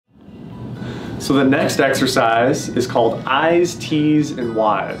So the next exercise is called I's, T's, and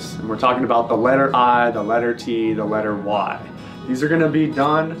Y's. And we're talking about the letter I, the letter T, the letter Y. These are gonna be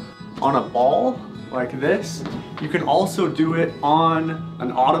done on a ball like this. You can also do it on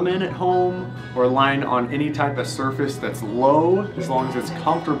an ottoman at home or lying on any type of surface that's low, as long as it's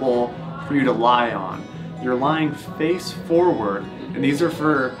comfortable for you to lie on. You're lying face forward, and these are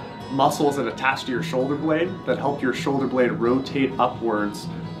for muscles that attach to your shoulder blade that help your shoulder blade rotate upwards,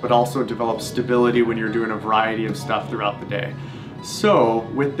 but also develop stability when you're doing a variety of stuff throughout the day. So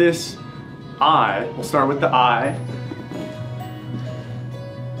with this I, we'll start with the I.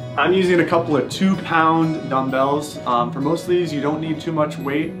 I'm using a couple of 2-pound dumbbells. For most of these, you don't need too much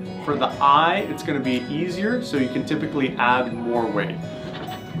weight. For the I, it's gonna be easier, so you can typically add more weight.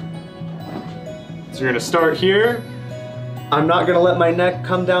 So you're gonna start here. I'm not gonna let my neck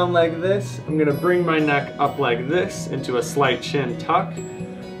come down like this. I'm gonna bring my neck up like this into a slight chin tuck.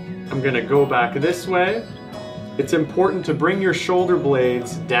 I'm gonna go back this way. It's important to bring your shoulder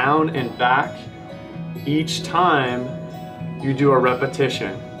blades down and back each time you do a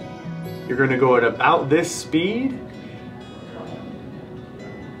repetition. You're gonna go at about this speed,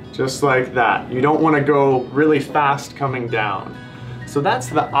 just like that. You don't wanna go really fast coming down. So that's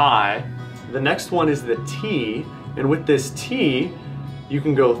the I. The next one is the T, and with this T, you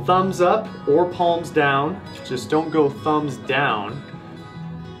can go thumbs up or palms down. Just don't go thumbs down.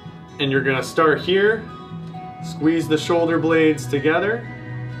 And you're gonna start here, squeeze the shoulder blades together,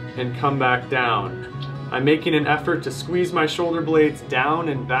 and come back down. I'm making an effort to squeeze my shoulder blades down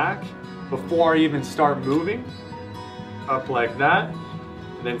and back before I even start moving. Up like that,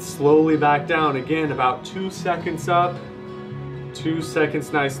 and then slowly back down again, about 2 seconds up, 2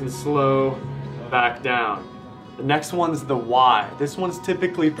 seconds nice and slow, back down. The next one's the Y. This one's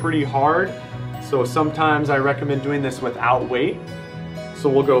typically pretty hard, so sometimes I recommend doing this without weight. So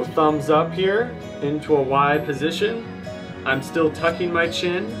we'll go thumbs up here into a Y position. I'm still tucking my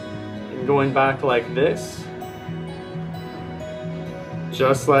chin and going back like this.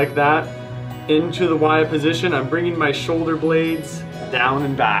 Just like that. Into the Y position, I'm bringing my shoulder blades down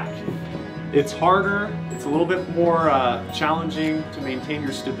and back. It's harder, it's a little bit more challenging to maintain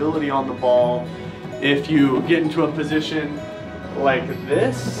your stability on the ball if you get into a position like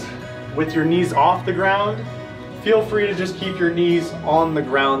this with your knees off the ground. Feel free to just keep your knees on the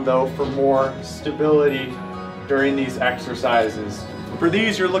ground though for more stability during these exercises. For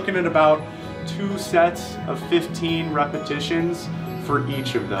these, you're looking at about 2 sets of 15 repetitions for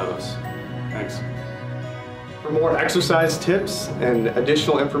each of those. Thanks. For more exercise tips and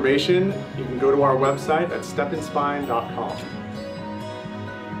additional information, you can go to our website at stepinspine.com.